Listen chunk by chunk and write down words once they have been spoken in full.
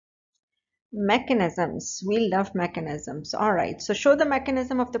Mechanisms. We love mechanisms. All right. So show the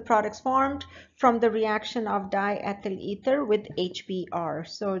mechanism of the products formed from the reaction of diethyl ether with HBr.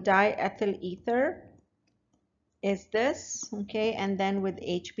 So diethyl ether is this, okay, and then with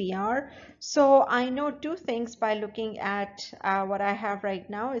HBr. So I know two things by looking at what I have right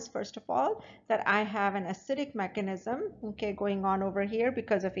now is, first of all, that I have an acidic mechanism, okay, going on over here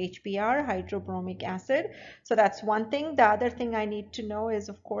because of HBr, hydrobromic acid. So that's one thing. The other thing I need to know is,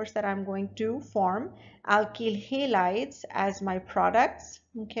 of course, that I'm going to form alkyl halides as my products,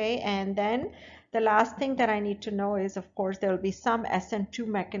 okay, and then the last thing that I need to know is, of course, there will be some SN2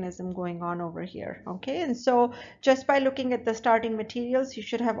 mechanism going on over here, okay? And so just by looking at the starting materials, you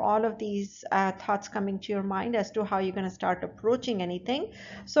should have all of these thoughts coming to your mind as to how you're going to start approaching anything.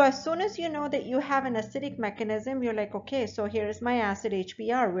 So as soon as you know that you have an acidic mechanism, you're like, okay, so here is my acid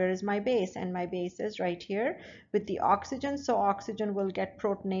HBr, where is my base? And my base is right here with the oxygen. So oxygen will get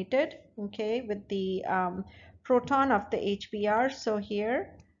protonated, okay, with the proton of the HBr. So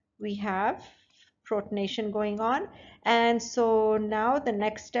here we have protonation going on. And so now the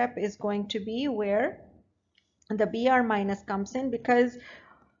next step is going to be where the Br minus comes in, because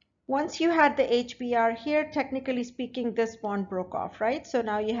once you had the HBr here, technically speaking, this bond broke off, right? So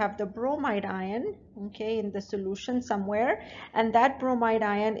now you have the bromide ion, okay, in the solution somewhere, and that bromide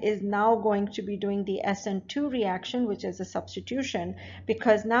ion is now going to be doing the SN2 reaction, which is a substitution,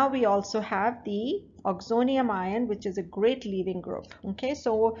 because now we also have the oxonium ion, which is a great leaving group, okay?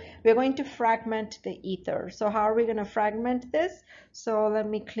 So we're going to fragment the ether. So how are we going to fragment this? So let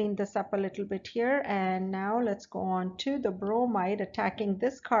me clean this up a little bit here, and now let's go on to the bromide attacking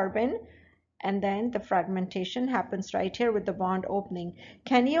this carbon, and then the fragmentation happens right here with the bond opening.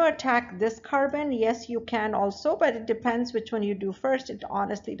 Can you attack this carbon? Yes, you can also, but it depends which one you do first. It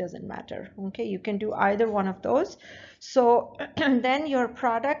honestly doesn't matter, okay? You can do either one of those. So then your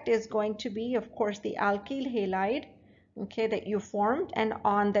product is going to be, of course, the alkyl halide, okay, that you formed, and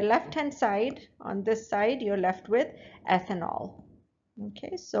on the left hand side, on this side, you're left with ethanol.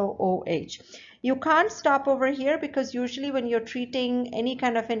 Okay, so OH. You can't stop over here because usually when you're treating any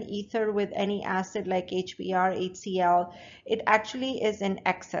kind of an ether with any acid like HBr, HCl, it actually is in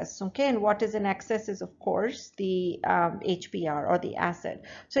excess, okay? And what is in excess is, of course, the HBr or the acid.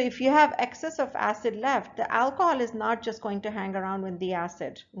 So if you have excess of acid left, the alcohol is not just going to hang around with the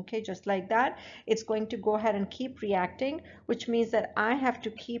acid, okay? Just like that, it's going to go ahead and keep reacting, which means that I have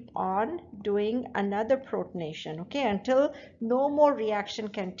to keep on doing another protonation, okay, until no more reaction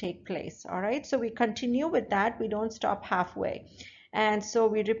can take place. All right, so we continue with that. We don't stop halfway. And so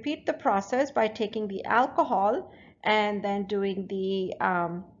we repeat the process by taking the alcohol and then doing the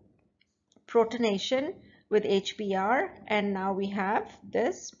protonation with HBr, and now we have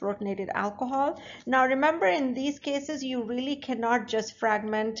this protonated alcohol. Now remember, in these cases you really cannot just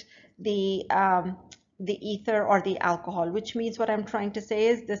fragment the ether or the alcohol, which means what I'm trying to say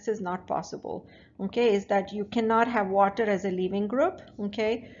is this is not possible, okay, is that you cannot have water as a leaving group,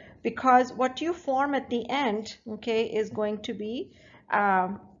 okay, because what you form at the end, okay, is going to be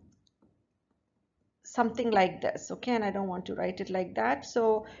something like this, okay, and I don't want to write it like that.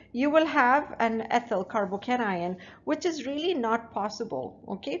 So you will have an ethyl carbocation, which is really not possible,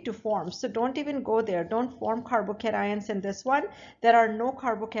 okay, to form. So don't even go there. Don't form carbocations in this one. There are no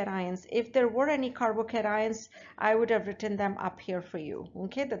carbocations. If there were any carbocations, I would have written them up here for you,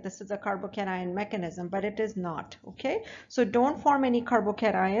 okay, that this is a carbocation mechanism, but it is not, okay. So don't form any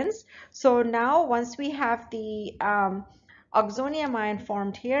carbocations. So now once we have the oxonium ion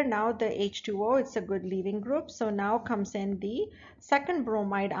formed here, now the H2O, it's a good leaving group. So now comes in the second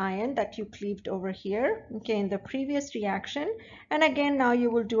bromide ion that you cleaved over here, okay, in the previous reaction. And again, now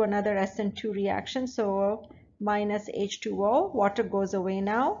you will do another SN2 reaction. So minus H2O, water goes away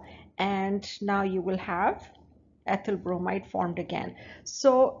now, and now you will have ethyl bromide formed again.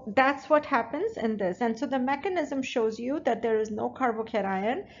 So that's what happens in this. And so the mechanism shows you that there is no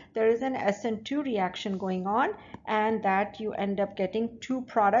carbocation, there is an SN2 reaction going on, and that you end up getting two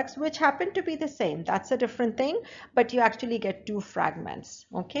products which happen to be the same. That's a different thing, but you actually get two fragments,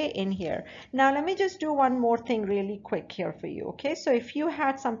 okay, in here. Now let me just do one more thing really quick here for you, okay? So if you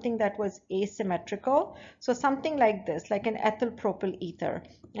had something that was asymmetrical, so something like this, like an ethyl propyl ether,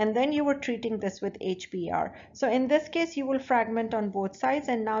 and then you were treating this with HBr. So in this case, you will fragment on both sides,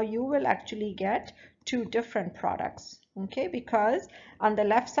 and now you will actually get two different products, okay, because on the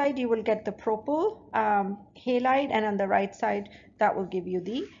left side you will get the propyl halide, and on the right side that will give you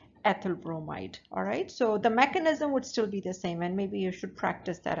the ethyl bromide. All right, so the mechanism would still be the same, and maybe you should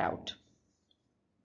practice that out.